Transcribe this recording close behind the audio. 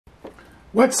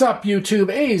What's up, YouTube?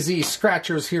 AZ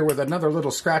Scratchers here with another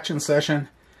little scratching session.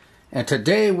 And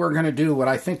today we're going to do what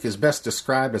I think is best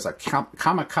described as a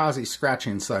kamikaze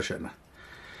scratching session.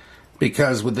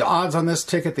 Because with the odds on this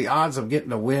ticket, the odds of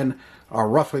getting a win are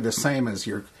roughly the same as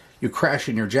you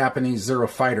crashing your Japanese Zero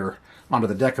fighter onto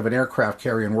the deck of an aircraft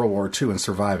carrier in World War II and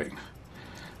surviving.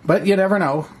 But you never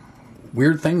know.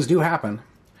 Weird things do happen.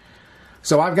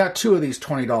 So I've got two of these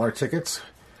 $20 tickets.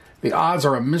 The odds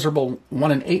are a miserable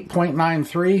 1 in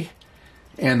 8.93,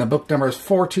 and the book number is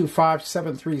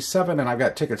 425737, and I've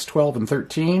got tickets 12 and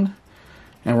 13,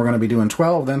 and we're going to be doing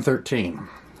 12, then 13.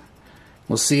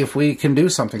 We'll see if we can do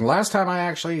something. Last time I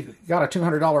actually got a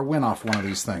 $200 win off one of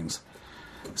these things,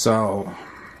 so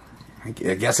I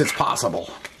guess it's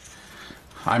possible.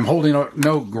 I'm holding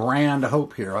no grand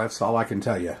hope here, that's all I can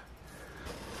tell you.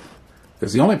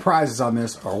 Because the only prizes on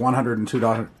this are $100 and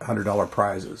 $200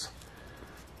 prizes.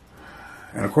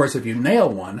 And of course, if you nail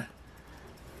one,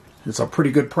 it's a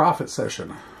pretty good profit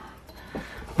session.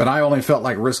 But I only felt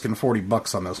like risking 40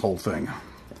 bucks on this whole thing.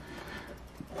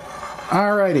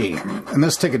 Alrighty, and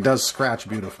this ticket does scratch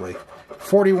beautifully.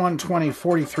 41, 20,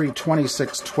 43,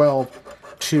 26, 12,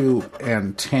 2,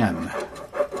 and 10.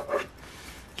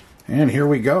 And here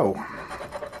we go.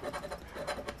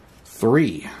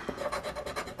 3,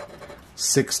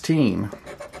 16,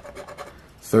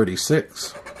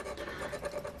 36.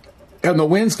 And the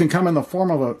wins can come in the form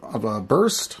of a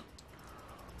burst,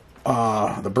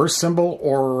 the burst symbol,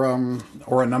 or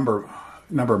a number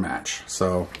match.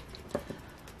 So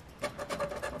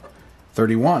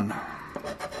 31,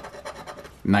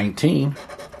 19,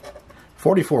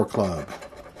 44 club,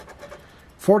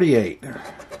 48,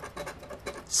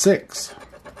 6,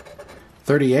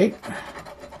 38,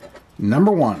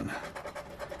 number 1,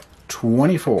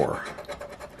 24,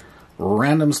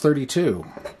 randoms 32.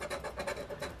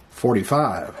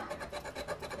 45,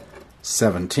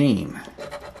 17,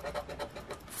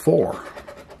 4,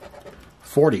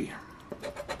 40,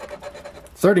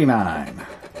 39,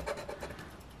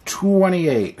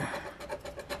 28,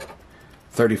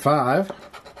 35,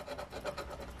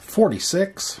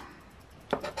 46,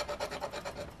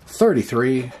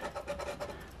 33,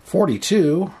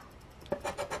 42,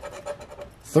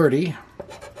 30,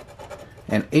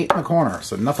 and 8 in the corner,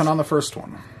 so nothing on the first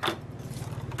one.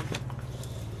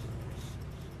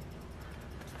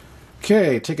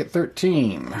 Okay, ticket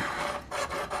 13,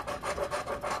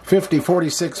 50,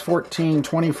 46, 14,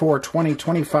 24, 20,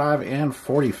 25, and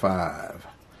 45.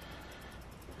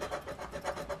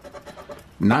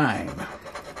 9,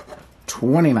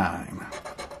 29,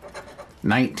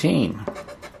 19,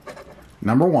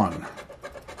 number 1,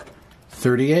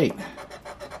 38,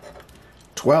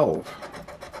 12,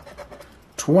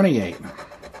 28,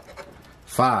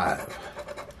 5,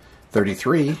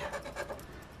 33,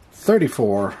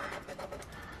 34,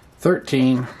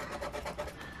 13,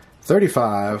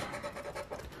 35,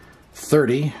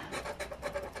 30,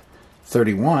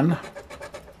 31,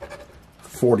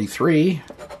 43,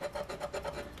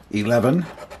 11,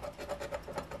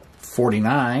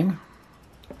 49,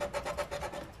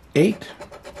 8,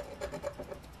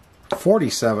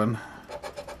 47,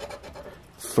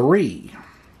 3,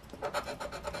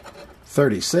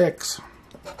 36,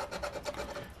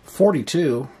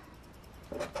 42,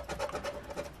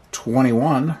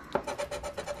 21,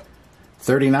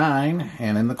 39,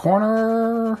 and in the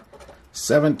corner,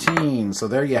 17. So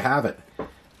there you have it.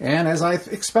 And as I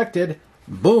expected,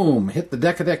 boom, hit the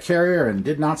deck of that carrier and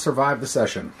did not survive the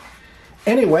session.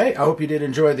 Anyway, I hope you did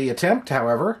enjoy the attempt,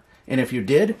 however. And if you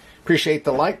did, appreciate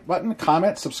the like button,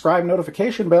 comment, subscribe,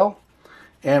 notification bell.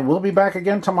 And we'll be back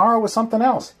again tomorrow with something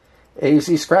else.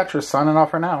 AZ Scratchers signing off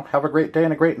for now. Have a great day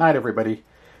and a great night, everybody.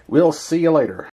 We'll see you later.